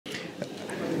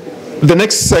The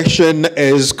next section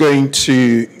is going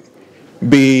to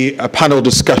be a panel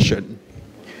discussion,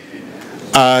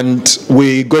 and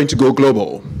we're going to go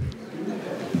global.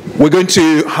 We're going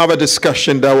to have a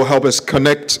discussion that will help us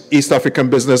connect East African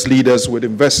business leaders with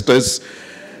investors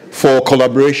for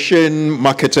collaboration,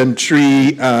 market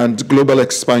entry, and global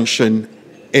expansion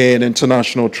in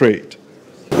international trade.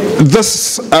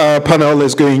 This panel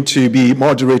is going to be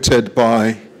moderated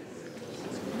by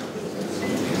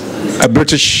a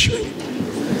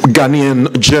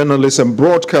British-Ghanaian journalist and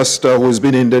broadcaster who has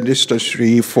been in the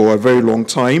industry for a very long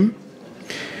time.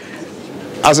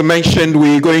 As I mentioned,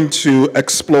 we're going to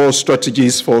explore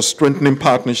strategies for strengthening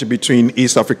partnership between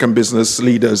East African business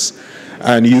leaders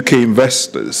and UK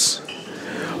investors.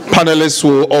 Panelists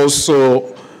will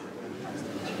also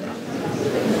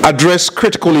address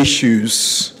critical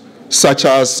issues such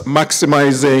as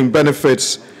maximizing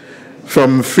benefits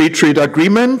from free trade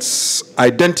agreements,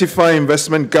 identify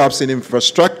investment gaps in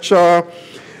infrastructure,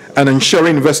 and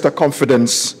ensuring investor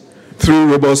confidence through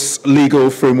robust legal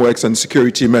frameworks and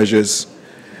security measures.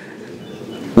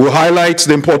 We'll highlight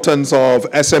the importance of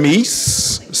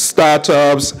SMEs,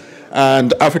 startups,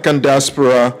 and African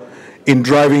diaspora in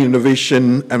driving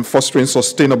innovation and fostering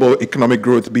sustainable economic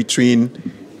growth between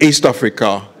East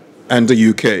Africa and the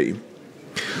UK.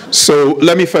 So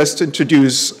let me first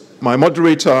introduce my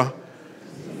moderator,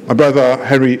 my brother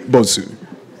Henry Bonsu.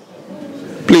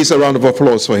 Please, a round of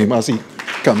applause for him as he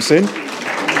comes in.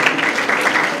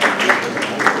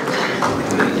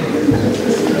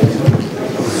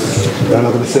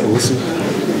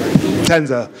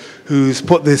 Tenza, who's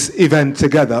put this event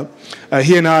together.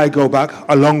 He and I go back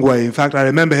a long way. In fact, I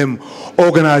remember him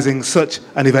organizing such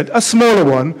an event, a smaller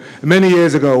one, many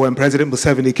years ago when President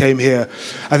Museveni came here,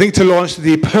 I think to launch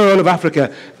the Pearl of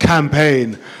Africa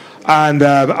campaign. And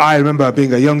I remember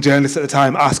being a young journalist at the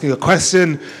time asking a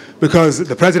question because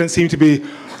the president seemed to be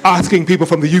asking people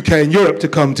from the UK and Europe to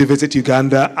come to visit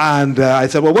Uganda. And I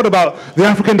said, well, what about the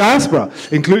African diaspora?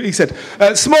 He said,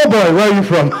 small boy, where are you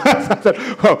from? I said,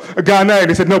 well, Ghana. And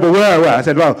he said, no, but where? I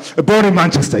said, well, born in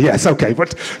Manchester. Yes, okay.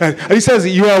 But and he says,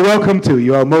 you are welcome to.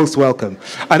 You are most welcome.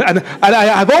 And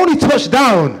I've only touched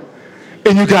down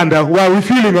in Uganda while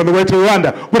refueling on the way to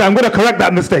Rwanda. But I'm going to correct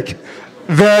that mistake.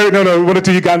 One or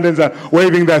two Ugandans are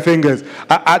waving their fingers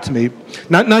at me.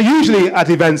 Now, usually at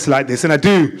events like this, and I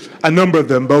do a number of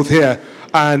them, both here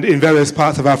and in various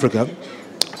parts of Africa,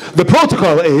 the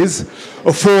protocol is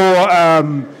for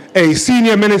a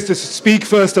senior minister to speak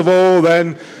first of all,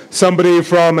 then somebody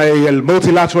from a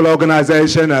multilateral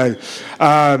organization, a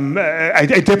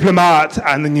diplomat,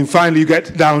 and then finally you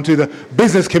get down to the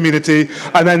business community,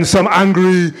 and then some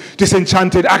angry,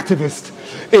 disenchanted activist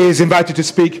is invited to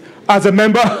speak as a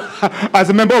member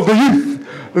of the youth.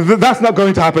 That's not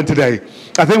going to happen today.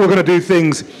 I think we're going to do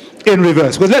things in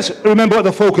reverse. But let's remember what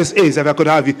the focus is, if I could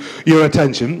have your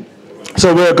attention.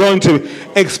 So we're going to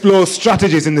explore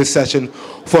strategies in this session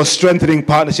for strengthening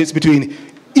partnerships between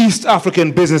East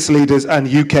African business leaders and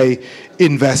UK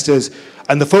investors.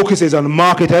 And the focus is on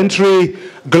market entry,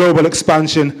 global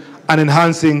expansion, and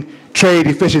enhancing trade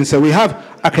efficiency. We have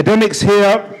academics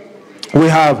here. We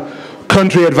have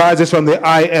country advisors from the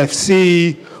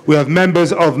IFC, we have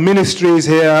members of ministries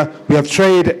here, we have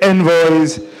trade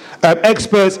envoys,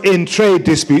 experts in trade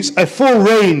disputes, a full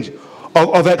range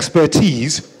of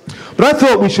expertise. But I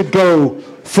thought we should go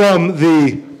from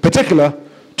the particular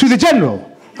to the general.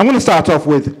 I'm going to start off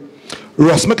with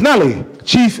Ross McNally,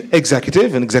 Chief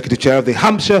Executive and Executive Chair of the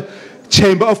Hampshire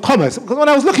Chamber of Commerce. Because when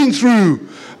I was looking through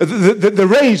the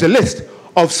range, the list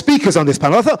of speakers on this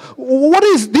panel, I thought, what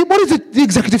is the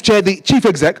executive chair, the chief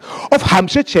exec of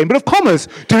Hampshire Chamber of Commerce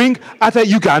doing at a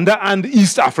Uganda and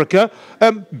East Africa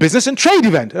business and trade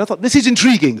event? And I thought, this is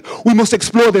intriguing. We must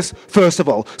explore this first of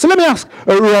all. So let me ask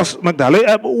Ross McNally,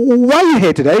 why are you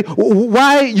here today?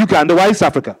 Why Uganda? Why East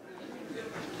Africa?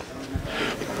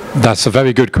 That's a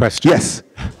very good question. Yes.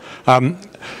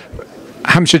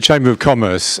 Hampshire Chamber of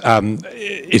Commerce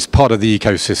is part of the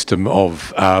ecosystem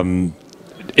of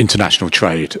international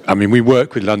trade. I mean, we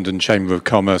work with London Chamber of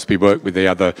Commerce, we work with the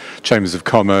other chambers of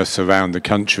commerce around the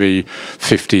country,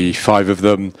 55 of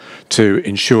them, to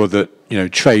ensure that, you know,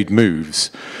 trade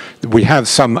moves. We have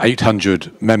some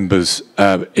 800 members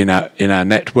in our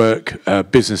network,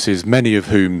 businesses, many of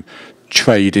whom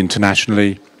trade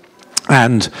internationally.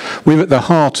 And we're at the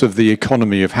heart of the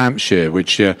economy of Hampshire,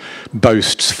 which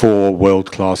boasts 4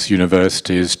 world-class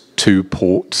universities, 2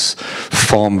 ports,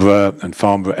 Farnborough and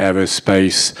Farnborough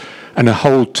Aerospace, and a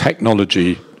whole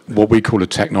technology what we call a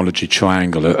technology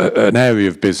triangle, an area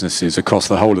of businesses across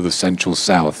the whole of the Central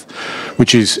South,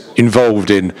 which is involved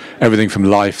in everything from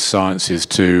life sciences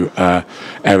to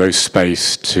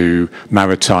aerospace to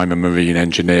maritime and marine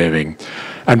engineering.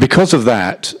 And because of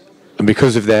that, and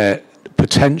because of their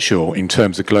potential in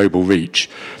terms of global reach,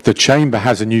 the Chamber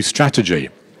has a new strategy,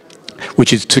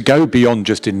 which is to go beyond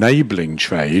just enabling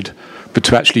trade, but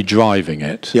to actually driving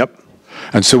it. Yep.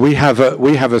 And so we have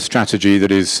a strategy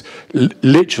that is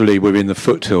literally, we're in the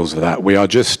foothills of that. We are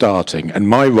just starting. And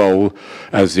my role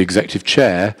as the executive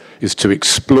chair is to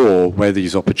explore where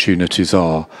these opportunities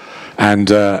are. And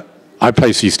I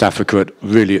place East Africa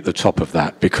really at the top of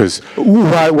that, because...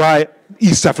 Why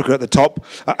East Africa at the top?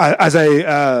 As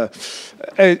a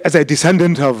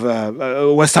descendant of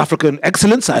West African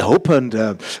excellence, I hope, and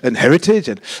heritage,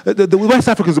 and the West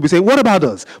Africans will be saying, what about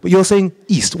us? But you're saying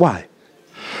East, why?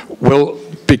 Well,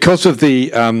 because of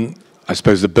the, I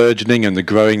suppose, the burgeoning and the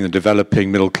growing, the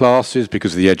developing middle classes,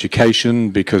 because of the education,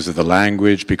 because of the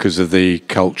language, because of the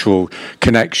cultural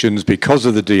connections, because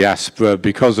of the diaspora,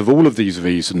 because of all of these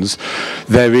reasons,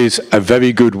 there is a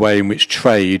very good way in which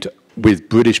trade with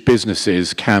British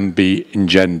businesses can be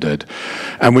engendered.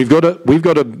 And we've got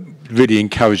to really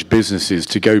encourage businesses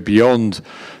to go beyond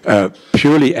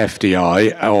purely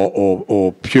FDI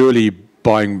or purely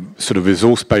buying sort of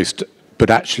resource-based, but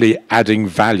actually adding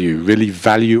value, really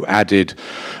value-added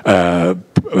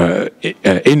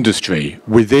industry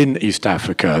within East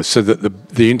Africa, so that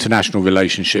the international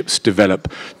relationships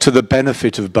develop to the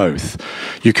benefit of both.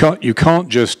 You can't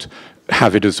just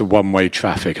have it as a one-way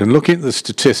traffic. And looking at the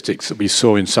statistics that we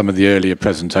saw in some of the earlier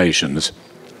presentations,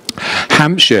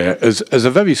 Hampshire, as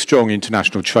a very strong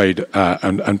international trade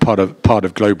and part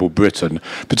of global Britain,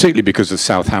 particularly because of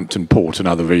Southampton Port and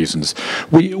other reasons,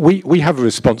 we have a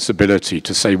responsibility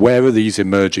to say, where are these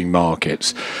emerging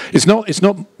markets? It's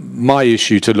not my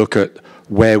issue to look at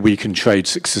where we can trade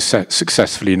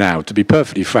successfully now. To be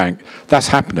perfectly frank, that's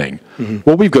happening. Mm-hmm.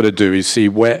 What we've got to do is see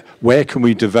where can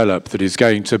we develop that is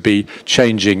going to be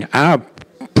changing our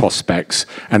prospects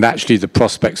and actually the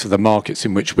prospects of the markets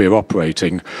in which we're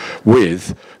operating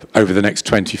with over the next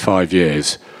 25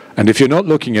 years. And if you're not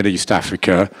looking at East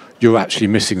Africa, you're actually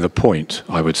missing the point,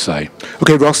 I would say.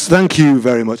 Okay, Ross, thank you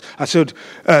very much. I should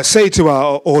say to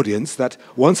our audience that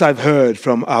once I've heard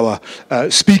from our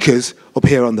speakers up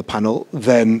here on the panel,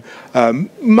 then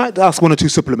might ask one or two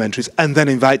supplementaries and then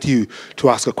invite you to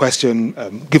ask a question,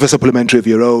 give a supplementary of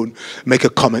your own, make a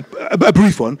comment, a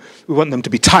brief one. We want them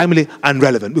to be timely and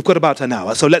relevant. We've got about an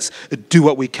hour, so let's do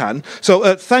what we can.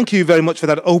 So thank you very much for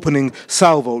that opening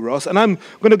salvo, Ross. And I'm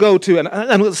going to go to,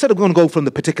 and instead of going to go from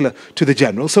the particular to the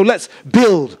general, so let's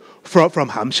build from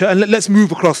Hampshire and let's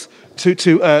move across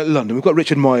to London. We've got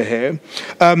Richard Moyer here,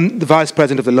 the Vice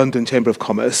President of the London Chamber of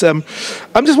Commerce. I'm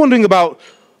just wondering about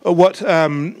what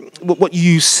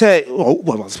you say,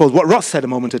 well, I suppose what Ross said a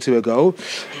moment or two ago,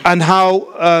 and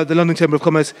how the London Chamber of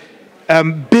Commerce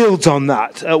builds on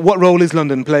that. What role is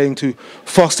London playing to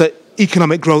foster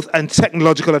economic growth and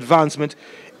technological advancement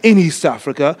in East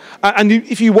Africa? And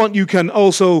if you want, you can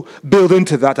also build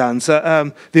into that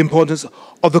answer the importance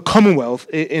of the Commonwealth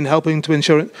in helping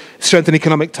to strengthen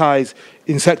economic ties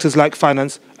in sectors like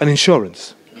finance and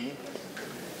insurance.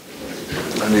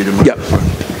 I need a microphone.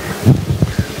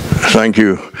 Thank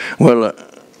you. Well,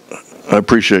 I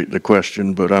appreciate the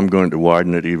question, but I'm going to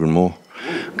widen it even more,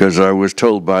 because I was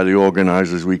told by the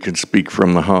organizers we can speak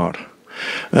from the heart.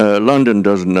 London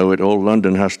doesn't know it all.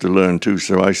 London has to learn too,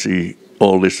 so I see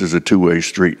all this is a two-way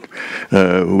street.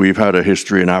 We've had a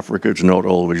history in Africa. It's not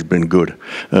always been good.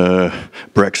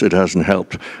 Brexit hasn't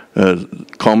helped.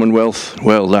 Commonwealth,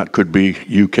 well, that could be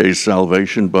UK's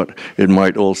salvation, but it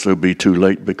might also be too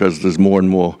late, because there's more and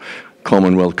more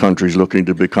Commonwealth countries looking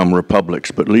to become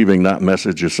republics. But leaving that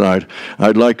message aside,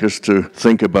 I'd like us to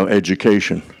think about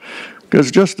education. Because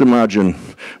just imagine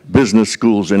business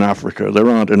schools in Africa. There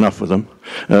aren't enough of them.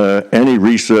 Any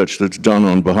research that's done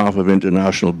on behalf of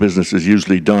international business is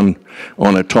usually done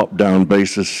on a top-down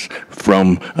basis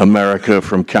from America,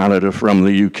 from Canada, from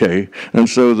the UK. And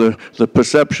so the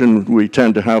perception we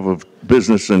tend to have of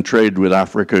business and trade with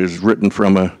Africa is written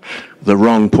from the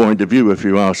wrong point of view, if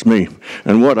you ask me.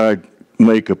 And what I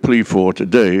make a plea for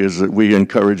today is that we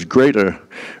encourage greater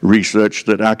research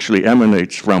that actually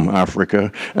emanates from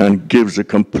Africa and gives a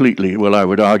completely, well, I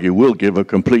would argue, will give a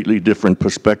completely different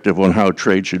perspective on how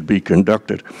trade should be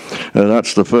conducted.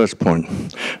 That's the first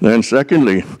point. Then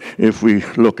secondly, if we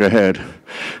look ahead,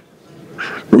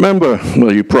 remember,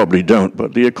 well, you probably don't,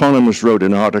 but The Economist wrote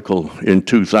an article in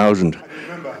 2000.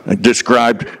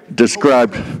 described.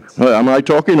 Am I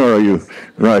talking or are you?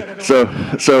 Right. So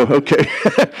okay.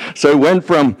 So it went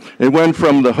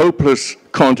from the hopeless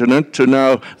continent to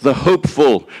now the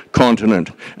hopeful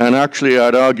continent. And actually,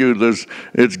 I'd argue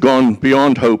it's gone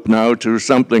beyond hope now to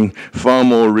something far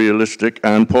more realistic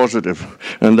and positive.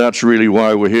 And that's really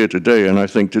why we're here today. And I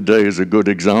think today is a good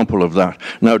example of that.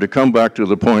 Now, to come back to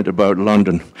the point about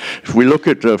London, if we look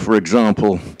at, for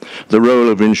example, the role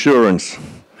of insurance.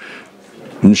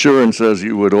 Insurance, as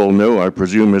you would all know, I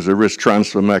presume, is a risk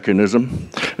transfer mechanism.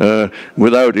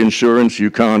 Without insurance,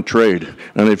 you can't trade.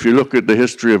 And if you look at the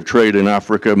history of trade in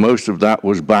Africa, most of that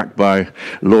was backed by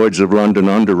Lloyd's of London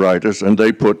underwriters, and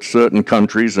they put certain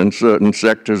countries and certain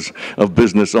sectors of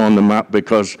business on the map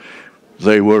because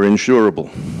they were insurable.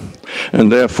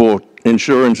 And therefore,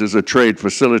 insurance is a trade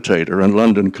facilitator, and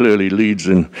London clearly leads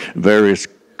in various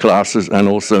classes and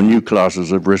also new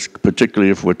classes of risk,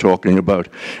 particularly if we're talking about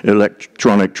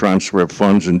electronic transfer of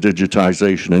funds and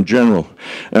digitization in general.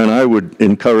 And I would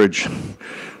encourage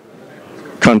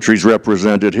countries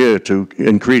represented here to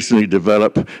increasingly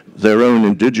develop their own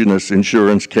indigenous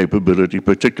insurance capability,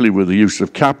 particularly with the use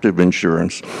of captive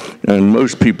insurance. And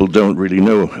most people don't really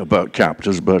know about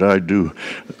captives, but I do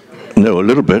know a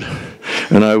little bit.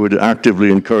 And I would actively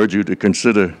encourage you to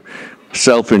consider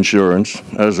self-insurance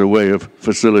as a way of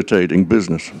facilitating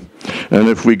business. And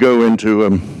if we go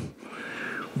into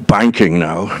banking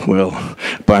now, well,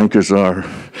 bankers are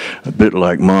a bit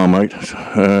like Marmite.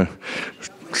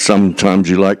 Sometimes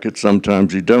you like it,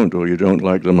 sometimes you don't, or you don't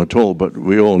like them at all, but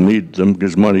we all need them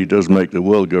because money does make the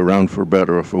world go round, for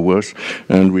better or for worse.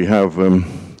 And we have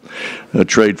a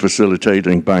trade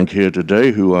facilitating bank here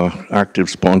today who are active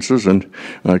sponsors, and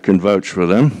I can vouch for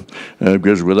them,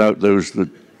 because without those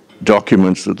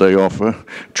documents that they offer,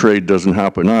 trade doesn't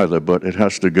happen either, but it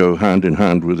has to go hand in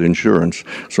hand with insurance.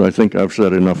 So I think I've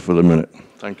said enough for the minute.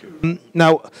 Thank you.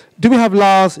 Now, do we have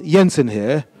Lars Jensen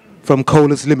here from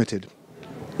Colas Limited?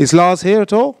 Is Lars here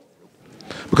at all?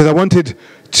 Because I wanted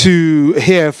to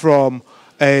hear from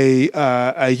a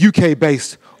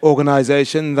UK-based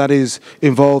organisation that is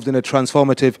involved in a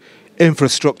transformative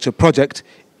infrastructure project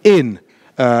in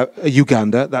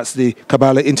Uganda. That's the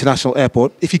Kampala International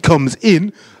Airport. If he comes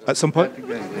in at some point.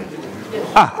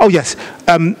 Oh yes.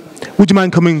 Would you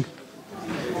mind coming?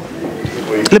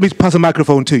 Let me pass a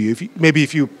microphone to you. Maybe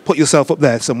if you put yourself up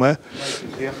there somewhere.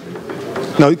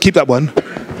 No, keep that one.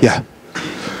 Yeah.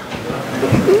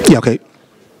 Yeah. Okay.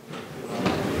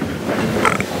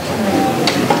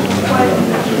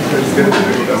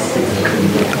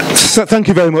 So thank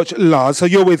you very much, Lars. So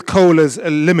you're with Colas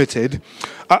Limited.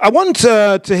 I want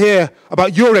to hear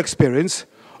about your experience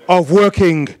of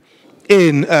working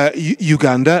in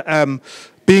Uganda,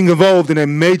 being involved in a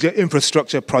major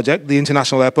infrastructure project, the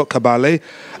International Airport, Kabale,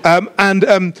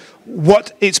 and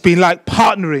what it's been like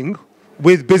partnering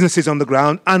with businesses on the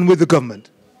ground and with the government.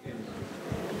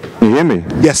 Can you hear me?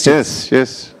 Yes.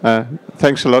 Yes.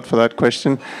 Thanks a lot for that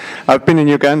question. I've been in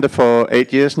Uganda for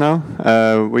 8 years now.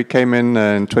 We came in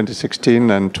 2016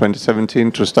 and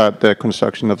 2017 to start the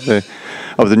construction of the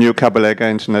new Kabalega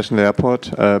International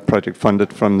Airport, project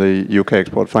funded from the UK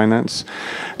Export Finance.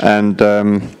 And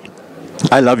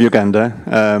I love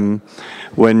Uganda.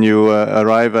 When you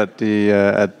arrive at the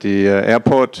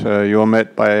airport, you are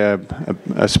met by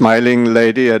a smiling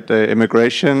lady at the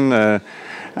immigration.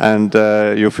 And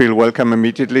you feel welcome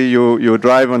immediately. You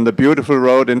drive on the beautiful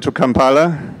road into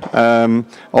Kampala,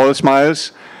 all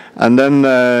smiles, and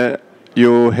then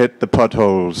you hit the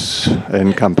potholes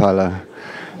in Kampala,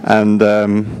 and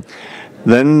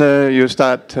then you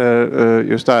start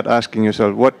asking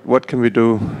yourself, what can we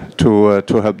do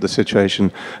to help the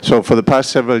situation? So for the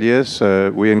past several years,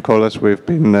 we in Colas, we've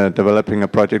been developing a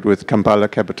project with Kampala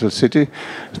Capital City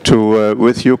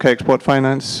with UK Export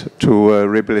Finance to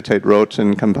rehabilitate roads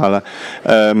in Kampala.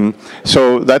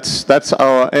 So that's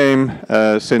our aim,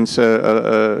 since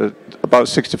about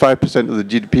 65% of the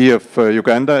GDP of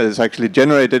Uganda is actually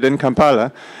generated in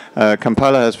Kampala.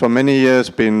 Kampala has for many years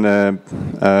been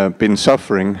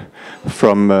suffering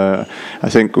from, I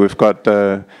think we've got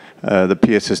the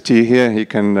PSST here. He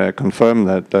can confirm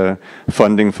that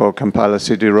funding for Kampala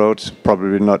city roads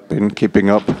probably not been keeping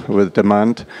up with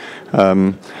demand.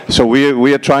 So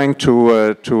we are trying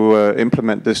to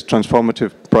implement this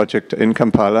transformative project in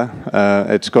Kampala.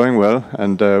 It's going well,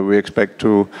 and we expect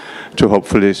to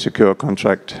hopefully secure a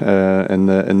contract in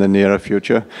the nearer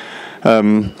future.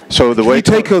 So the way...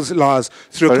 Can you take us, Lars,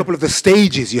 through a couple of the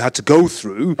stages you had to go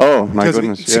through? Oh, my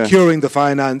goodness, securing the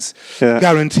finance,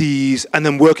 guarantees, and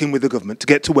then working with the government to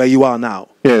get to where you are now.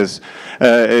 Yes,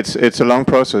 it's a long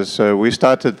process. We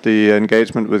started the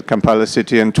engagement with Kampala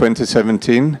City in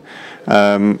 2017.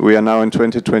 We are now in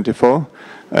 2024.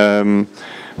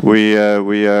 We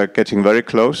are getting very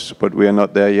close, but we are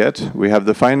not there yet. We have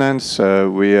the finance.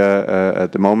 We are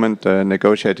at the moment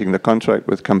negotiating the contract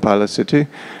with Kampala City.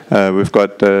 We've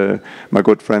got my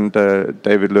good friend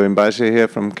David Luimbashi here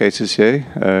from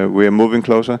KCCA. We are moving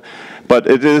closer. But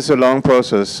it is a long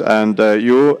process, and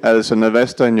you, as an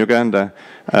investor in Uganda,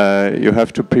 you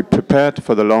have to be prepared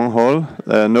for the long haul.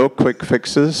 No quick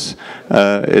fixes.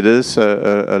 It is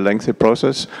a lengthy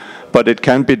process. But it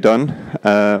can be done,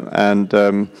 and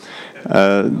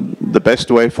the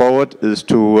best way forward is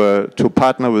to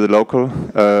partner with local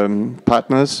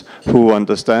partners who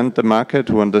understand the market,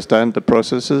 who understand the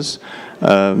processes.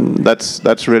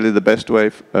 That's really the best way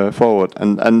forward,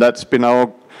 and that's been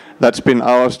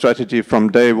our strategy from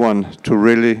day one, to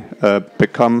really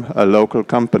become a local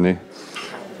company.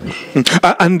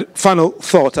 And final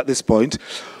thought at this point: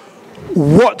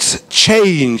 what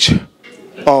change?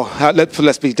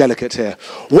 Let's be delicate here.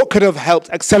 What could have helped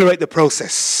accelerate the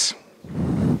process?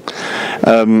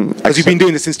 As you've been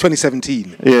doing this since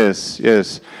 2017. Yes.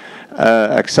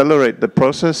 Accelerate the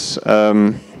process.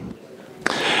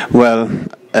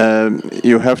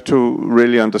 You have to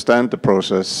really understand the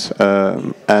process.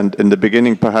 And in the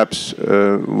beginning, perhaps,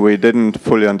 we didn't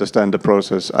fully understand the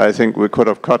process. I think we could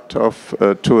have cut off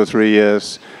 2 or 3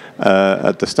 years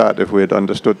at the start if we had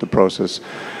understood the process.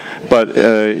 But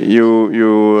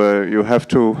you have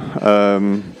to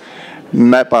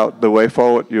map out the way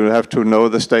forward. You have to know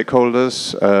the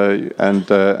stakeholders,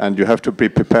 and you have to be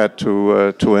prepared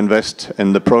to invest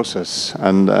in the process.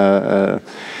 And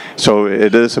so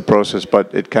it is a process,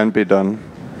 but it can be done.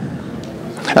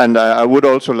 And I would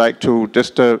also like to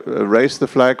just raise the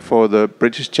flag for the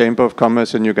British Chamber of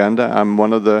Commerce in Uganda. I'm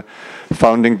one of the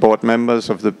founding board members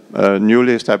of the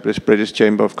newly established British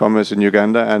Chamber of Commerce in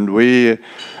Uganda, and we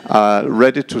are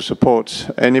ready to support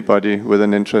anybody with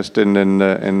an interest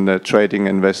in trading,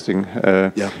 investing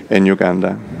in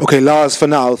Uganda. Okay, Lars, for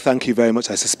now, thank you very much.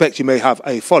 I suspect you may have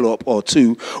a follow-up or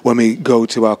two when we go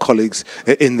to our colleagues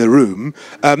in the room.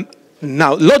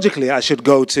 Now, logically, I should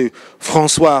go to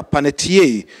Francois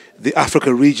Panetier, the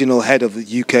Africa Regional Head of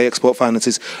the UK Export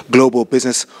Finance's Global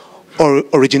Business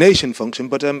Origination Function,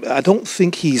 but I don't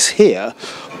think he's here.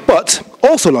 But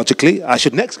also logically, I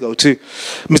should next go to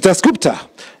Ms. Dasgupta,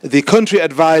 the Country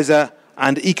Advisor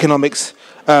and Economics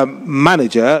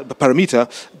Manager, Paramita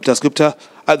Dasgupta,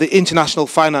 at the International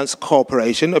Finance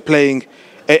Corporation, playing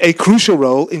a crucial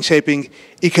role in shaping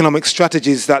economic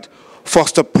strategies that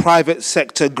foster private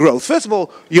sector growth. First of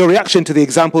all, your reaction to the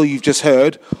example you've just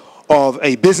heard of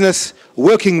a business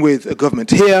working with a government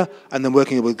here and then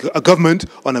working with a government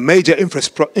on a major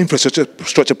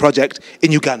infrastructure project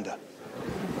in Uganda.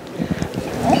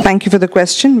 Thank you for the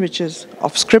question, which is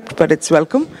off script, but it's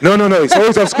welcome. No, it's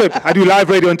always off script. I do live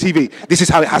radio and TV. This is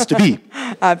how it has to be.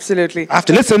 Absolutely. I have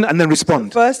to listen and then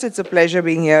respond. First, it's a pleasure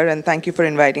being here, and thank you for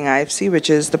inviting IFC, which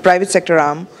is the private sector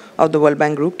arm of the World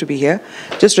Bank Group, to be here.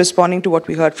 Just responding to what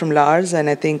we heard from Lars, and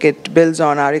I think it builds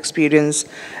on our experience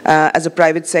as a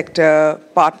private sector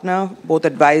partner, both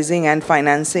advising and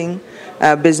financing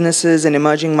businesses in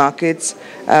emerging markets.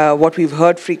 What we've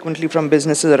heard frequently from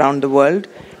businesses around the world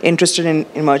interested in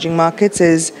emerging markets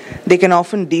is they can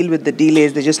often deal with the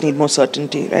delays, they just need more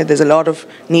certainty, right? There's a lot of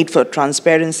need for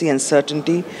transparency and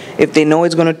certainty. If they know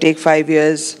it's going to take 5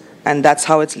 years and that's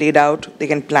how it's laid out, they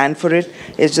can plan for it.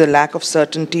 It's the lack of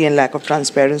certainty and lack of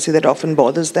transparency that often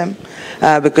bothers them,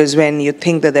 because when you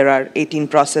think that there are 18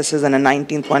 processes and a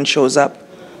 19th one shows up,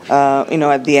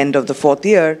 at the end of the 4th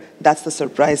year, that's the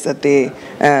surprise that they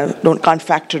can't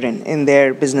factor in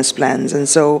their business plans. And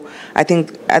so I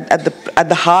think at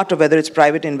the heart of whether it's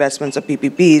private investments or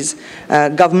PPPs,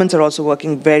 governments are also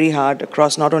working very hard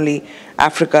across not only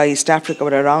Africa, East Africa,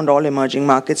 but around all emerging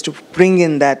markets to bring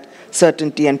in that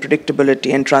certainty and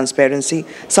predictability and transparency.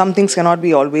 Some things cannot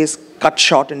be always cut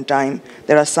short in time.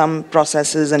 There are some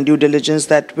processes and due diligence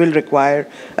that will require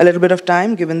a little bit of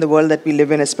time, given the world that we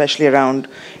live in, especially around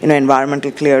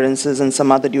environmental clearances and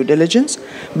some other due diligence.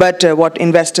 But what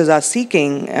investors are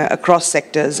seeking across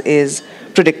sectors is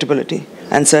predictability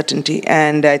and certainty.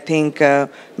 And I think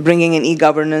bringing in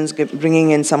e-governance, bringing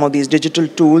in some of these digital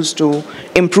tools to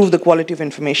improve the quality of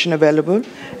information available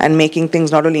and making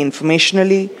things not only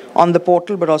informationally on the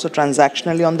portal, but also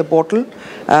transactionally on the portal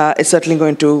is certainly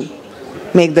going to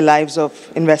make the lives of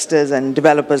investors and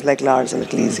developers like Lars a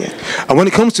little easier. And when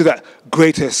it comes to that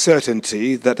greater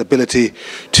certainty, that ability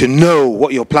to know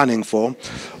what you're planning for,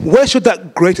 where should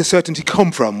that greater certainty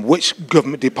come from? Which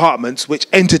government departments, which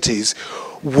entities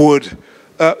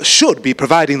should be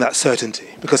providing that certainty?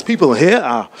 Because people here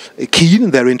are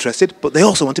keen, they're interested, but they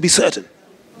also want to be certain.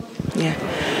 Yeah.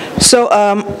 So,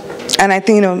 and I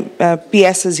think,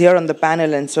 PS is here on the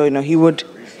panel, and so,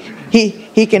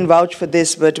 he can vouch for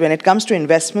this, but when it comes to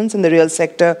investments in the real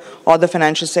sector or the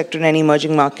financial sector in any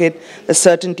emerging market, the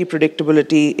certainty,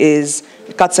 predictability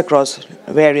cuts across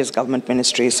various government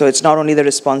ministries. So it's not only the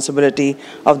responsibility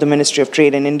of the Ministry of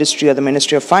Trade and Industry or the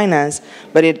Ministry of Finance,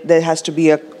 but there has to be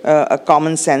a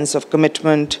common sense of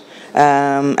commitment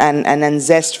and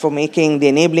zest for making the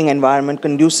enabling environment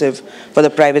conducive for the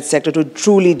private sector to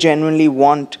truly, genuinely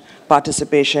want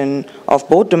participation of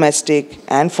both domestic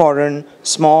and foreign,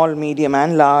 small, medium,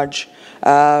 and large,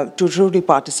 to truly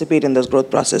participate in this growth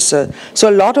process. So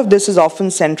a lot of this is often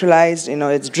centralized.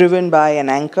 It's driven by an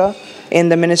anchor in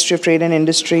the Ministry of Trade and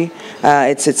Industry.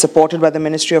 It's supported by the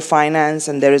Ministry of Finance,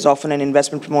 and there is often an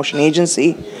investment promotion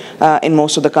agency in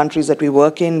most of the countries that we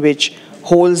work in, which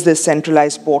holds this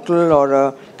centralized portal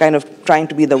or kind of trying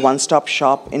to be the one-stop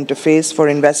shop interface for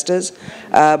investors.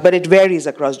 But it varies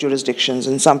across jurisdictions.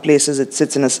 In some places it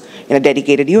sits in a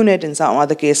dedicated unit. In some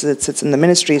other cases it sits in the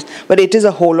ministries. But it is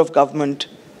a whole-of-government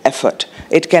effort.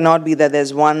 It cannot be that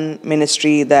there's one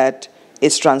ministry that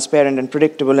is transparent and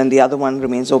predictable and the other one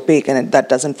remains opaque, and that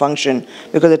doesn't function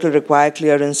because it will require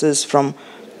clearances from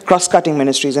cross-cutting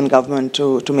ministries and government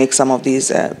to make some of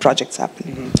these projects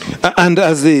happen. And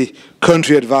as the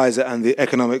country advisor and the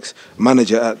economics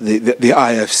manager at the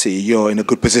IFC, you're in a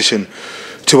good position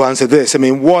to answer this. I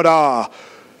mean, what are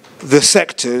the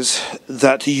sectors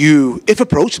that you, if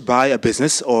approached by a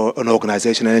business or an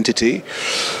organization, an entity,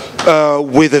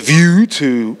 with a view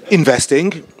to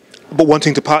investing, but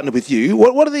wanting to partner with you,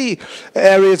 what are the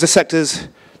areas, the sectors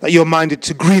that you're minded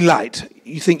to green light?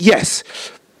 You think, yes,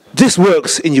 this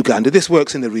works in Uganda, this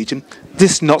works in the region,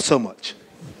 this not so much?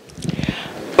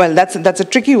 Well, that's a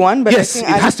tricky one, but yes, I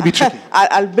think it has to be tricky.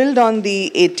 I'll build on the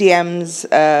ATM's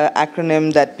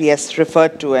acronym that PS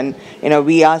referred to, and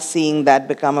we are seeing that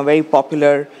become a very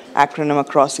popular acronym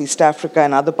across East Africa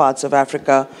and other parts of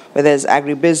Africa, where there's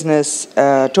agribusiness,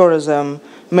 tourism,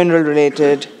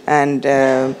 mineral-related, and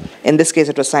in this case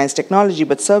it was science technology,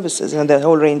 but services, the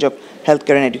whole range of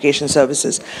healthcare and education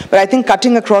services. But I think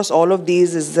cutting across all of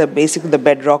these is basically the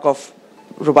bedrock of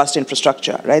robust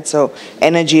infrastructure, right? So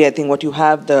energy, I think what you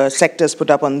have, the sectors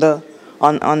put up on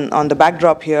the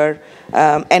backdrop here,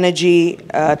 energy,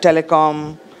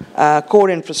 telecom, core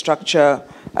infrastructure,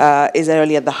 is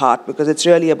really at the heart, because it's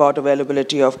really about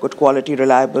availability of good quality,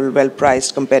 reliable,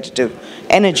 well-priced, competitive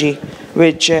energy,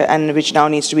 which now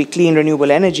needs to be clean,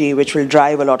 renewable energy, which will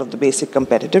drive a lot of the basic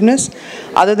competitiveness.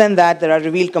 Other than that, there are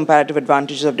revealed comparative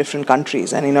advantages of different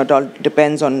countries, and it all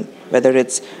depends on whether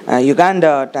it's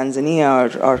Uganda, or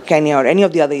Tanzania, or Kenya, or any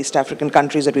of the other East African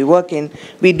countries that we work in.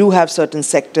 We do have certain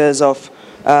sectors of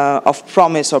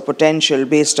promise or potential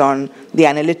based on the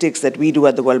analytics that we do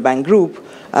at the World Bank Group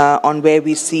on where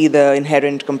we see the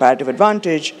inherent comparative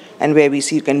advantage and where we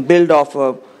see you can build off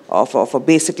a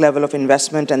basic level of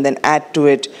investment and then add to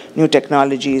it new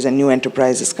technologies and new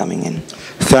enterprises coming in.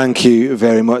 Thank you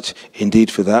very much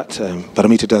indeed for that,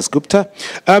 Paramita Das Gupta.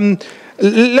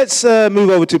 Let's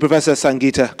move over to Professor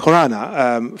Sangeeta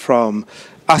Khurana from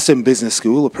Asim Business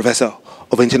School, a professor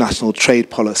of international trade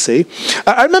policy.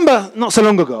 I remember not so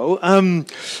long ago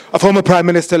a former Prime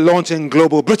Minister launching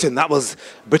Global Britain. That was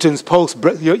Britain's post.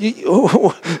 Why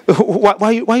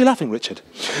are you laughing, Richard?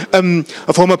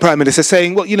 A former Prime Minister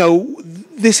saying, well,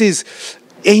 this is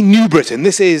a new Britain.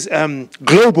 This is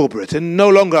global Britain. No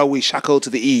longer are we shackled to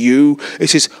the EU.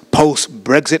 This is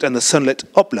post-Brexit and the sunlit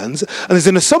uplands. And there's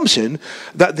an assumption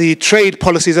that the trade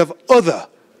policies of other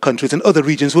countries and other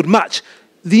regions would match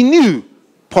the new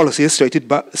policy as stated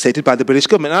by the British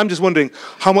government. And I'm just wondering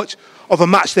how much of a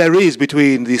match there is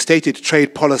between the stated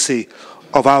trade policy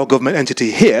of our government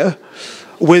entity here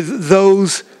with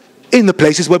those in the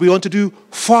places where we want to do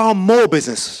far more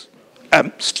business,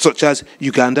 such as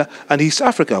Uganda and East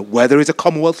Africa, where there is a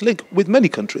Commonwealth link with many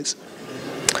countries.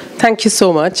 Thank you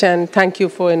so much, and thank you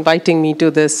for inviting me to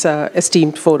this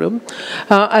esteemed forum.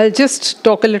 I'll just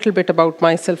talk a little bit about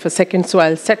myself a second, so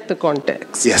I'll set the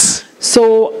context. Yes.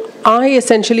 So I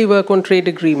essentially work on trade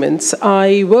agreements.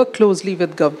 I work closely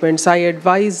with governments. I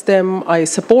advise them. I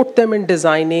support them in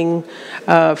designing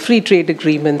free trade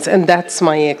agreements, and that's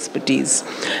my expertise.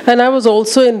 And I was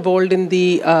also involved in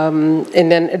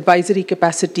in an advisory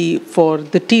capacity for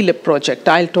the TLIP project.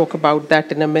 I'll talk about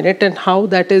that in a minute and how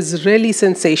that is really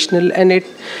sensational, and it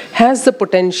has the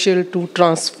potential to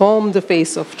transform the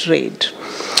face of trade.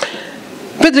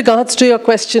 With regards to your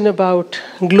question about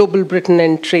global Britain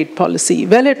and trade policy,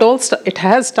 well,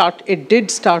 it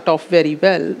did start off very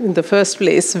well in the first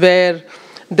place, where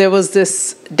there was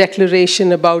this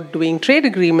declaration about doing trade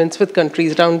agreements with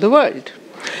countries around the world.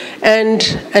 And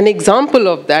an example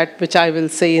of that, which I will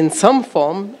say in some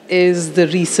form, is the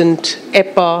recent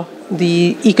EPA,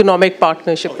 the economic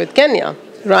partnership with Kenya.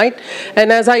 Right?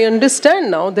 And as I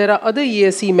understand now, there are other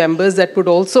EAC members that would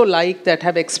also that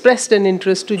have expressed an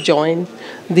interest to join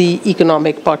the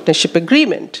economic partnership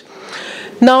agreement.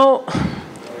 Now,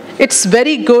 it's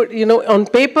very good, on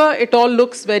paper, it all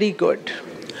looks very good.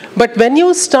 But when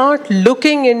you start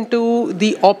looking into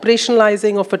the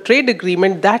operationalizing of a trade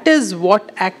agreement, that is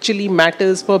what actually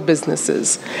matters for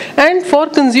businesses and for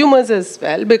consumers as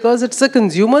well, because it's the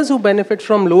consumers who benefit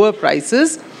from lower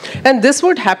prices. And this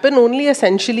would happen only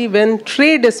essentially when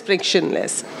trade is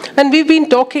frictionless. And we've been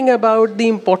talking about the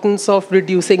importance of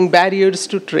reducing barriers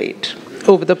to trade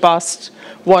over the past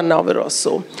 1 hour or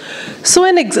so.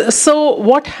 So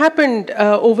what happened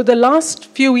over the last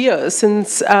few years,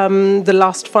 since the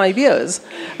last 5 years,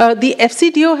 the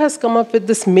FCTO has come up with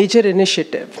this major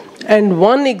initiative. And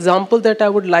one example that I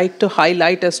would like to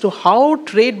highlight as to how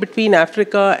trade between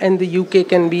Africa and the UK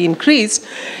can be increased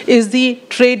is the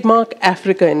Trademark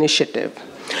Africa initiative.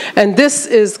 And this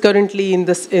is currently in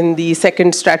the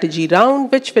second strategy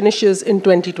round, which finishes in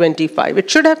 2025. It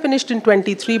should have finished in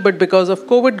 23, but because of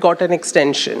COVID, got an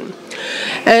extension.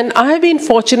 And I have been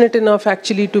fortunate enough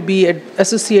actually to be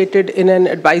associated in an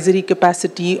advisory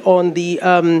capacity on the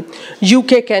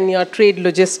UK-Kenya trade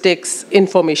logistics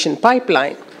information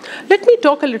pipeline. Let me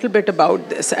talk a little bit about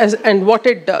this and what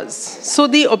it does. So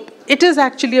it is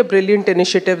actually a brilliant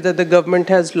initiative that the government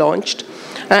has launched,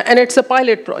 and it's a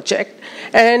pilot project.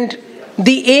 And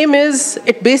the aim is,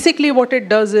 basically what it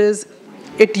does is,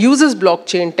 it uses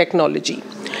blockchain technology.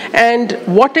 And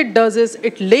what it does is,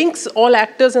 it links all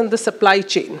actors in the supply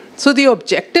chain. So the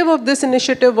objective of this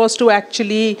initiative was to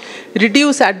actually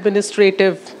reduce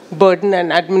administrative burden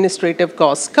and administrative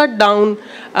costs, cut down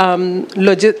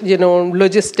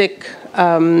logistic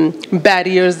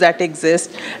barriers that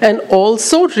exist, and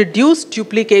also reduce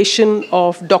duplication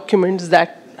of documents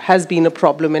that has been a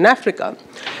problem in Africa.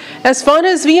 As far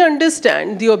as we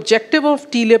understand, the objective of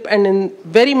TLIP, and in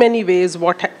very many ways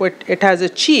what it has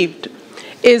achieved,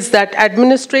 is that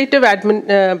administrative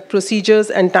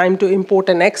procedures and time to import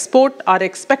and export are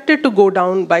expected to go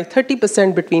down by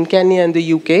 30% between Kenya and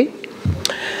the UK.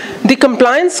 The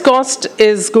compliance cost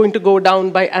is going to go down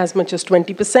by as much as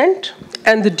 20%,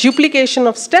 and the duplication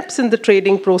of steps in the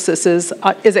trading processes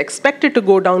is expected to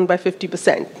go down by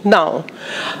 50%. Now,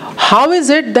 how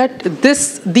is it that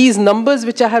these numbers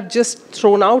which I have just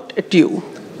thrown out at you,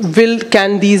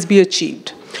 can these be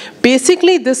achieved?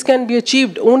 Basically, this can be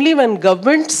achieved only when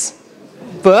governments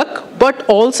work, but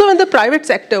also when the private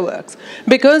sector works,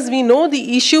 because we know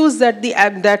the issues that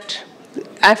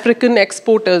African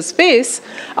exporters face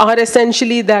are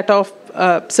essentially that of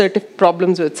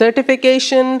problems with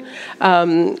certification,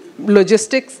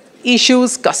 logistics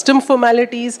issues, custom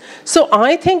formalities. So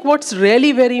I think what's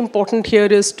really very important here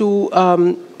is to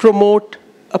promote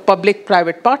a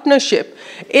public-private partnership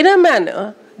in a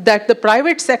manner that the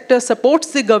private sector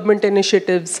supports the government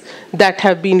initiatives that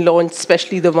have been launched,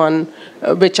 especially the one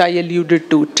which I alluded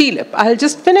to, TLIP. I'll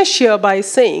just finish here by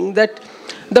saying that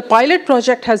the pilot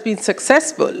project has been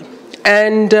successful,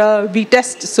 and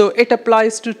so it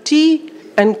applies to tea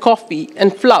and coffee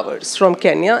and flowers from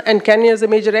Kenya, and Kenya is a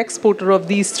major exporter of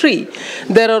these three.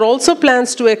 There are also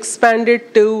plans to expand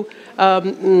it to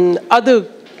other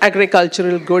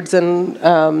agricultural goods and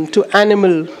to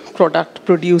animal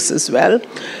produce as well.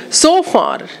 So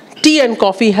far, tea and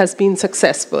coffee has been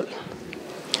successful.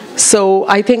 So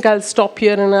I think I'll stop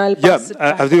here and I'll pass it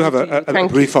back. I do have a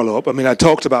brief follow-up. I mean, I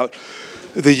talked about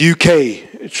the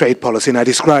UK trade policy, and I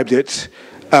described it,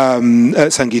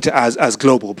 Sangeeta, as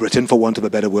global Britain, for want of a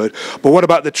better word. But what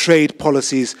about the trade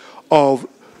policies of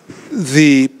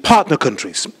the partner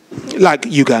countries, like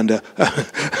Uganda?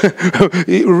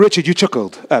 Richard, you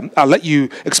chuckled. I'll let you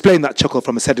explain that chuckle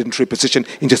from a sedentary position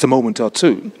in just a moment or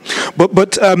two.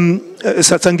 But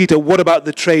Sangeeta, what about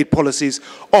the trade policies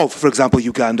of, for example,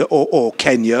 Uganda or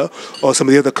Kenya or some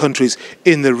of the other countries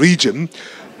in the region?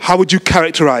 How would you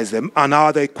characterize them? And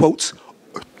are they, quotes,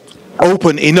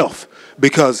 open enough,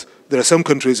 because there are some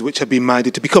countries which have been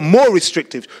minded to become more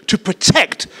restrictive to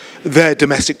protect their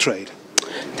domestic trade.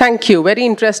 Thank you. Very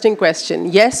interesting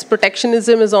question. Yes,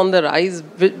 protectionism is on the rise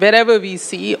wherever we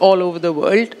see all over the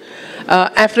world.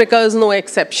 Africa is no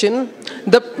exception.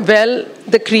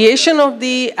 The creation of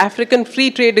the African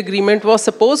Free Trade Agreement was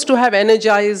supposed to have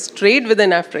energized trade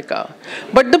within Africa.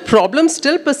 But the problem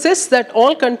still persists that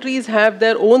all countries have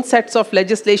their own sets of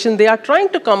legislation. They are trying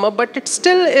to come up, but it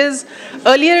still is.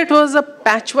 Earlier it was a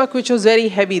patchwork which was very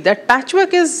heavy. That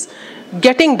patchwork is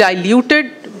getting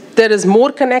diluted. There is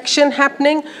more connection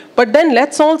happening, but then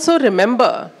let's also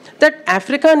remember that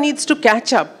Africa needs to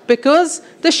catch up because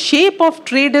the shape of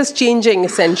trade is changing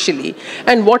essentially.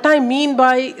 And what I mean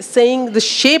by saying the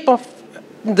shape and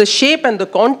the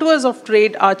contours of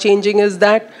trade are changing is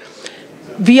that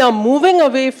we are moving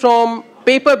away from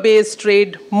paper-based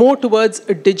trade more towards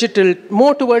digital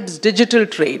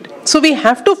trade. So we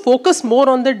have to focus more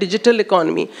on the digital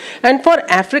economy. And for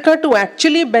Africa to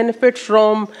actually benefit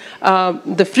from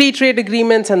the free trade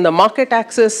agreements and the market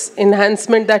access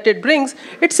enhancement that it brings,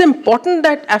 it's important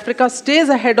that Africa stays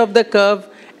ahead of the curve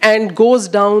and goes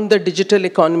down the digital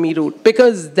economy route,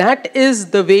 because that is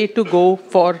the way to go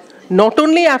for not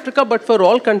only Africa, but for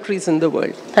all countries in the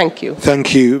world. Thank you.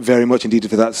 Thank you very much indeed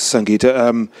for that,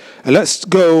 Sangeeta. Let's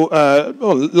go,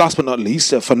 last but not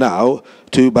least, for now,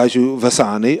 to Baju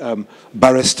Vasani,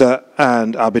 barrister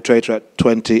and arbitrator at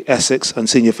 20 Essex and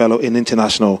senior fellow in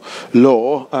international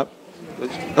law.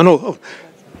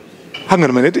 Hang on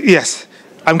a minute. Yes,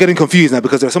 I'm getting confused now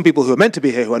because there are some people who are meant to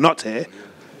be here who are not here.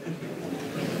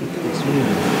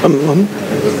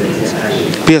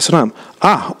 P.S. Ram.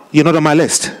 You're not on my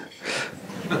list.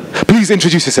 Please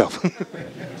introduce yourself.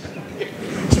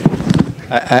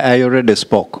 I already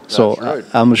spoke, so right.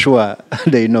 I'm sure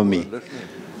they know me.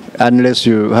 Unless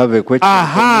you have a question.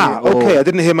 Okay, I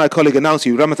didn't hear my colleague announce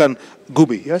you. Ramathan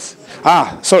Gubi, yes?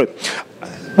 Sorry.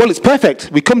 Well, it's perfect.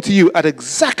 We come to you at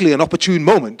exactly an opportune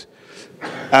moment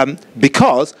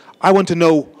because I want to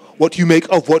know what you make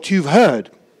of what you've heard,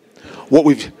 what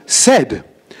we've said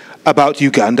about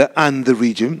Uganda and the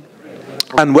region,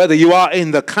 and whether you are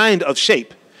in the kind of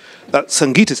shape that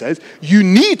Sangeeta says you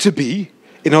need to be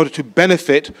in order to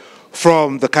benefit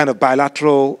from the kind of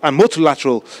bilateral and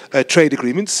multilateral trade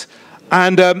agreements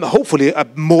and hopefully a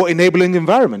more enabling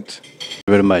environment.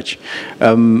 Very much.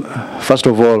 First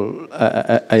of all,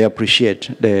 I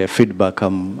appreciate the feedback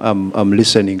I'm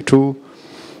listening to.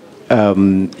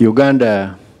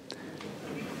 Uganda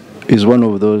is one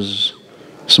of those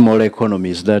small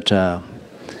economies that are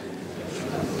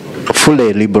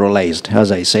fully liberalized,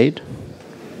 as I said,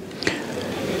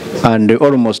 and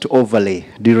almost overly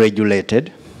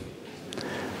deregulated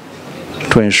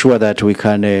to ensure that we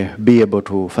can be able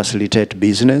to facilitate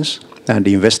business and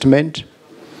investment.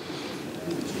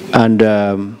 And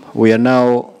we are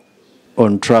now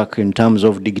on track in terms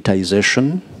of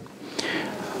digitization.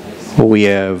 We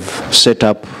have set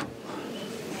up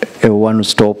a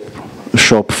one-stop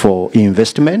shop for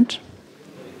investment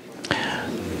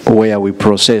where we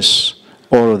process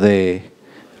all the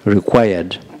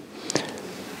required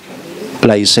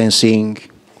licensing,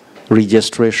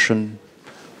 registration,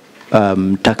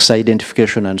 tax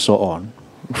identification, and so on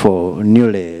for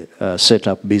newly set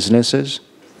up businesses.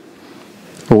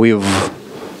 We've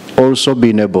also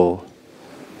been able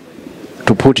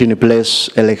to put in place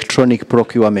electronic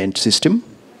procurement system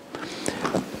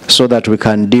so that we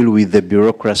can deal with the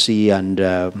bureaucracy and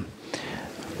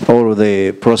all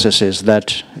the processes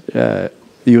that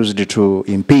used to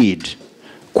impede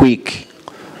quick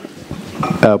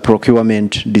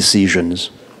procurement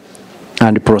decisions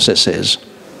and processes.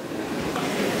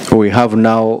 We have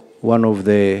now one of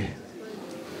the,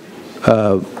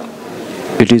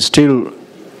 it is still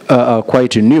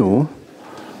quite new,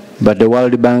 but the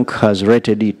World Bank has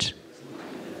rated it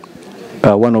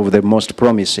one of the most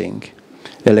promising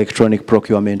electronic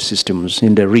procurement systems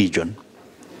in the region.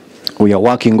 We are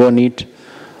working on it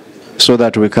so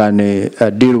that we can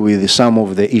deal with some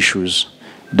of the issues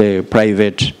the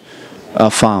private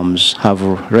firms have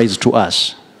raised to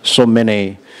us. So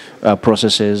many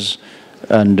processes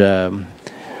and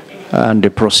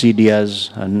the procedures,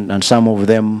 and some of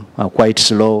them are quite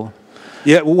slow.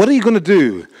 Yeah, well, what are you going to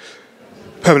do,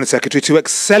 Permanent Secretary, to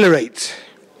accelerate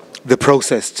the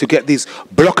process to get these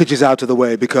blockages out of the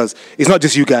way? Because it's not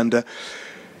just Uganda.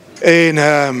 In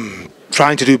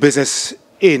trying to do business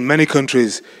in many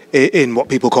countries in what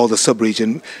people call the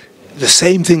sub-region, the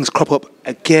same things crop up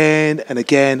again and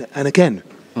again and again.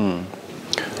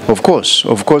 Of course,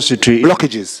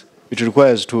 blockages. It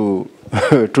requires two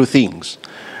things,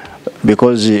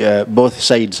 because both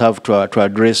sides have to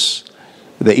address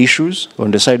the issues.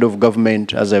 On the side of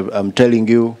government, as I'm telling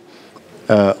you,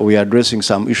 we are addressing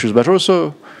some issues, but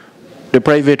also the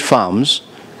private firms,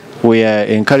 we are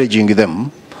encouraging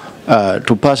them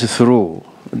to pass through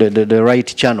the right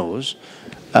channels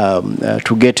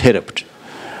to get helped.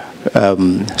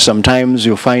 Sometimes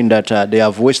you find that they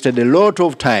have wasted a lot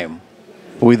of time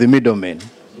with the middlemen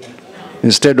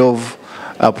instead of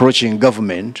approaching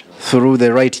government through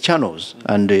the right channels,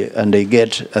 and they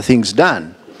get things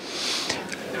done.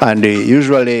 And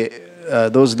usually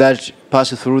those that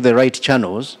pass through the right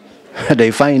channels,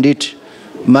 they find it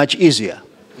much easier.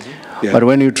 Yeah. But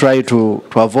when you try to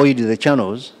avoid the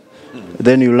channels,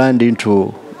 then you land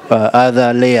into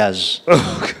other layers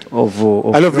of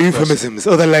I love the euphemisms,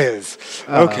 other layers.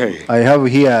 Okay. I have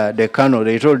here the colonel.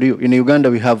 They told you, in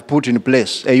Uganda we have put in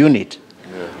place a unit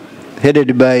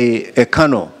headed by a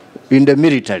colonel in the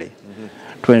military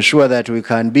to ensure that we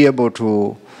can be able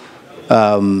to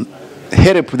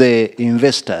help the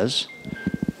investors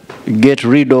get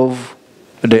rid of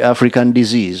the African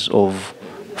disease of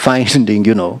finding,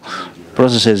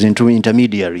 processes into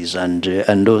intermediaries and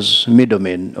those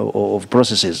middlemen of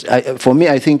processes. For me,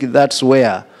 I think that's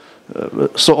where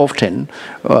so often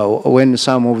when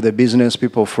some of the business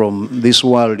people from this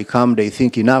world come, they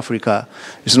think in Africa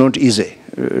it's not easy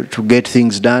to get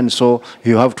things done, so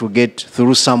you have to get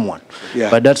through someone. Yeah.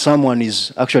 But that someone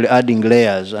is actually adding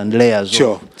layers and layers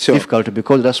of difficulty,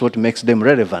 because that's what makes them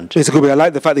relevant. Mr. Kubi, I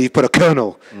like the fact that you've put a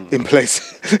colonel in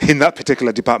place in that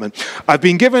particular department. I've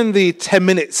been given the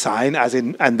 10-minute sign, as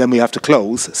in, and then we have to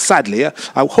close. Sadly, I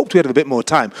hoped we had a bit more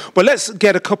time. But let's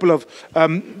get a couple of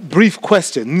brief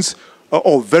questions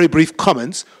or very brief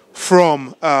comments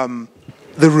from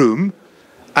the room.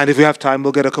 And if we have time,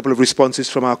 we'll get a couple of responses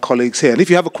from our colleagues here. And if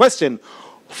you have a question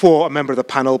for a member of the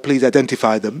panel, please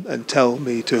identify them and tell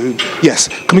me to whom. Yes,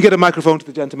 can we get a microphone to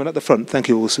the gentleman at the front? Thank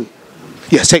you, also.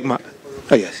 Yes, take my...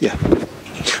 Oh, yes, yeah.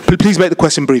 Please make the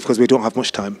question brief, because we don't have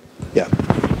much time. Yeah.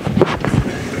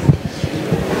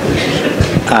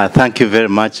 Thank you very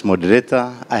much,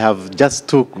 moderator. I have just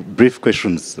two brief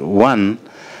questions. One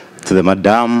to the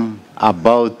madam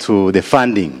about the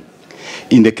funding.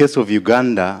 In the case of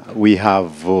Uganda, we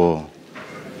have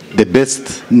the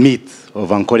best meat of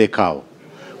Ankole cow.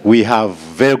 We have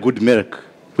very good milk,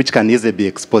 which can easily be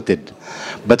exported.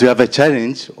 But we have a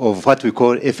challenge of what we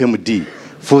call FMD,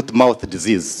 foot-mouth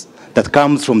disease, that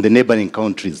comes from the neighboring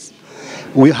countries.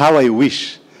 How I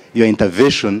wish your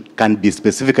intervention can be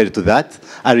specifically to that.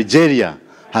 Algeria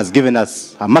has given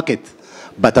us a market,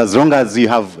 but as long as you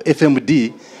have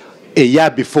FMD a year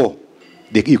before,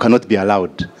 you cannot be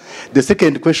allowed. The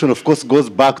second question, of course, goes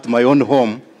back to my own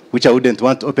home, which I wouldn't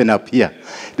want to open up here.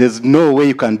 There's no way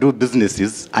you can do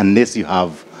businesses unless you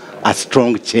have a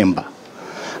strong chamber.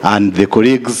 And the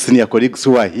colleagues, senior colleagues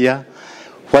who are here,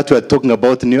 what we're talking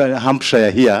about in New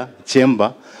Hampshire here,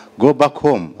 chamber, go back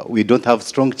home. We don't have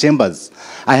strong chambers.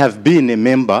 I have been a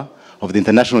member of the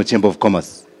International Chamber of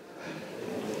Commerce,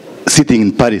 sitting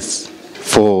in Paris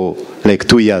for like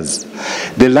 2 years.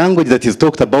 The language that is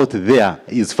talked about there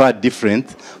is far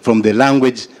different from the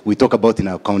language we talk about in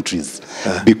our countries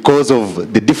because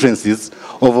of the differences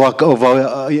of our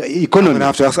economy. I'm going to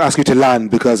have to ask you to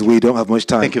land because we don't have much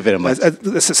time. Thank you very much.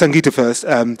 Sangeeta first.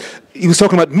 He was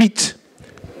talking about meat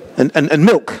and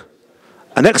milk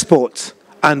and exports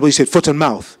and what you said, foot and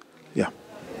mouth. Yeah.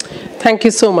 Thank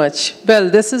you so much.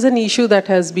 Well, this is an issue that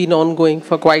has been ongoing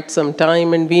for quite some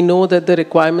time, and we know that the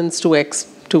requirements to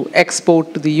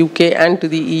export to the UK and to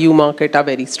the EU market are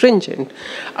very stringent.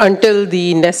 Until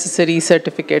the necessary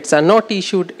certificates are not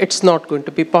issued, it's not going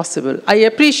to be possible. I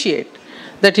appreciate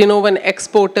that, when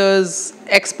exporters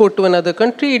export to another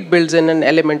country, it builds in an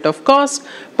element of cost.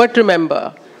 But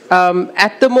remember,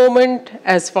 at the moment,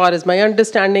 as far as my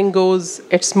understanding goes,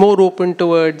 it's more open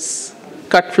towards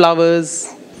cut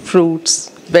flowers, fruits,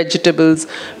 vegetables.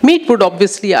 Meat would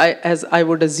obviously, as I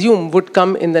would assume, would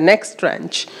come in the next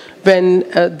tranche when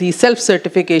the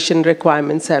self-certification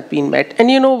requirements have been met. And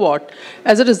you know what?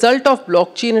 As a result of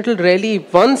blockchain, it will really,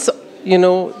 once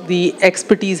the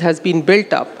expertise has been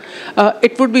built up,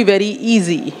 it would be very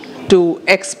easy to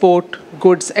export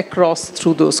goods across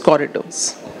through those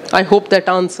corridors. I hope that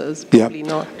answers. Probably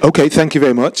not. Okay, thank you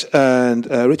very much. And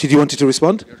Richard, you wanted to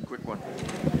respond? Here's a quick one.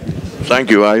 Thank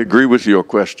you. I agree with your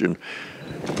question.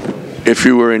 If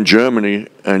you were in Germany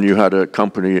and you had a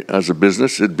company as a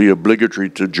business, it'd be obligatory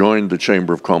to join the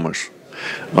Chamber of Commerce.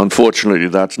 Unfortunately,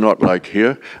 that's not like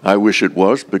here. I wish it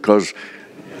was, because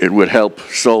it would help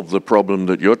solve the problem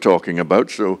that you're talking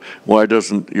about. So why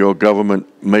doesn't your government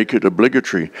make it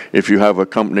obligatory? If you have a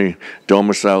company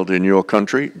domiciled in your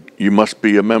country, you must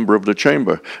be a member of the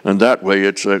chamber. And that way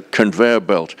it's a conveyor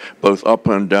belt, both up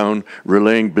and down,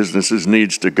 relaying businesses'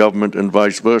 needs to government and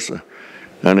vice versa.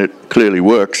 And it clearly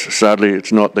works. Sadly,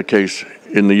 it's not the case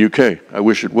in the UK. I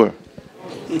wish it were.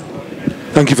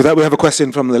 Thank you for that. We have a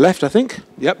question from the left, I think.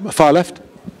 Yep, far left.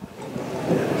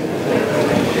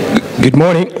 Good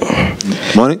morning.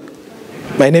 Morning.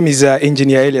 My name is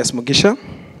Engineer Elias Mugisha.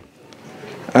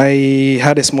 I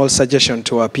had a small suggestion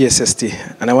to our PSST,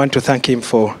 and I want to thank him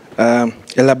for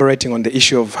elaborating on the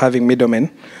issue of having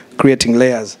middlemen, creating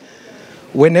layers.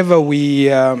 Whenever we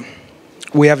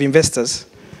have investors,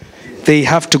 they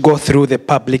have to go through the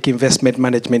public investment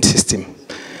management system.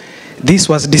 This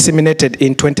was disseminated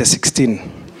in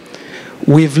 2016.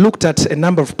 We've looked at a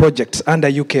number of projects under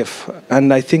UKF,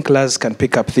 and I think Laz can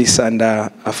pick up this, and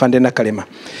Afande Nakalema.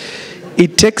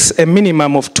 It takes a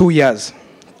minimum of 2 years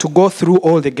to go through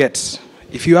all the gates.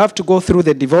 If you have to go through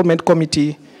the development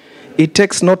committee, it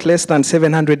takes not less than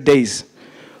 700 days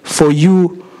for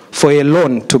a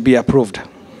loan to be approved.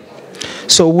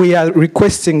 So we are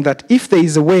requesting that if there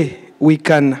is a way we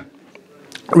can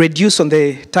reduce on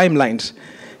the timelines,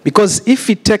 because if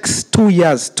it takes 2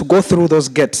 years to go through those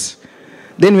gates,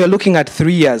 then we are looking at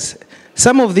 3 years.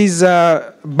 Some of these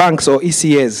banks or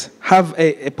ECAs have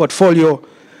a portfolio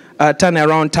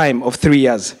turnaround time of 3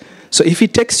 years. So if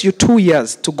it takes you 2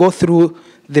 years to go through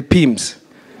the PIMs,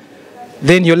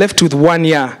 then you're left with 1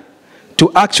 year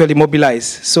to actually mobilize.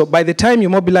 So by the time you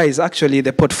mobilize, actually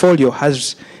the portfolio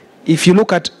has, if you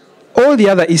look at all the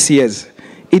other ECAs,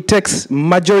 it takes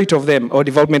majority of them, or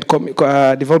development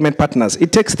partners,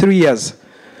 it takes 3 years,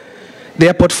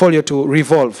 their portfolio to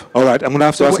revolve. All right, I'm going to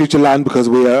have to ask you to land because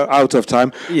we are out of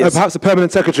time. Yes. Perhaps the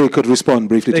Permanent Secretary could respond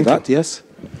briefly to that, yes?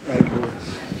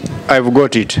 I've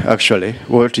got it, actually,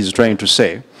 what he's trying to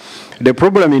say. The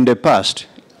problem in the past,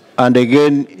 and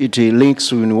again, it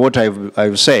links with what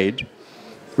I've said,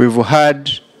 we've had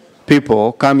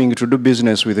people coming to do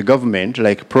business with the government,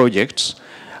 like projects,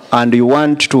 and you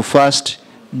want to first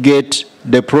get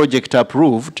the project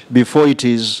approved before it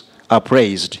is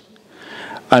appraised.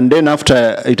 And then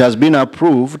after it has been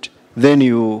approved, then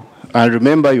and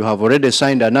remember you have already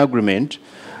signed an agreement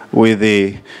with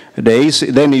the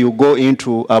then you go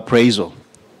into appraisal.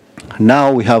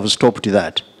 Now we have stopped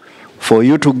that. For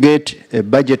you to get a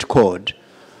budget code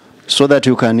so that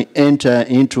you can enter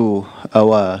into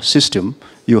our system,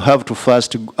 you have to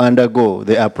first undergo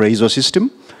the appraisal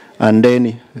system, and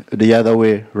then the other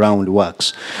way round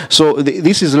works. So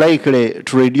this is likely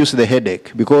to reduce the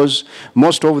headache, because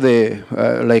most of the,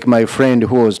 like my friend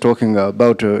who was talking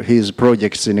about his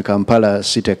projects in Kampala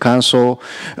City Council,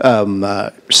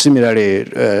 similarly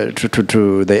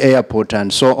to the airport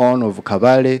and so on of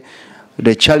Kabale,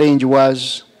 the challenge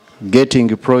was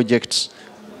getting projects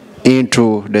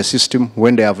into the system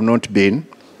when they have not been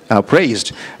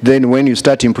appraised. Then when you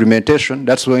start implementation,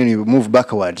 that's when you move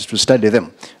backwards to study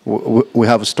them. We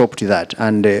have stopped that,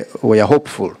 and we are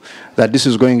hopeful that this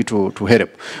is going to help.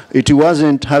 It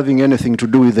wasn't having anything to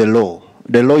do with the law.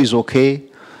 The law is okay,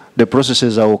 the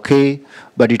processes are okay,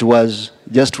 but it was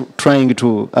just trying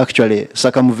to actually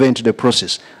circumvent the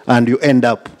process, and you end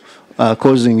up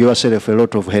causing yourself a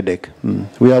lot of headache.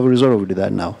 We have resolved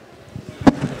that now.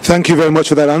 Thank you very much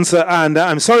for that answer, and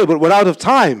I'm sorry, but we're out of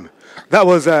time. That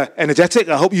was energetic.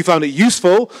 I hope you found it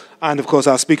useful. And of course,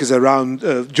 our speakers are around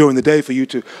during the day for you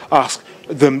to ask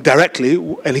them directly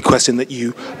any question that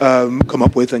you come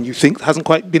up with and you think hasn't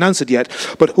quite been answered yet.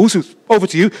 But Usu, over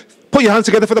to you. Put your hands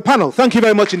together for the panel. Thank you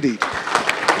very much indeed.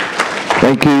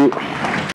 Thank you.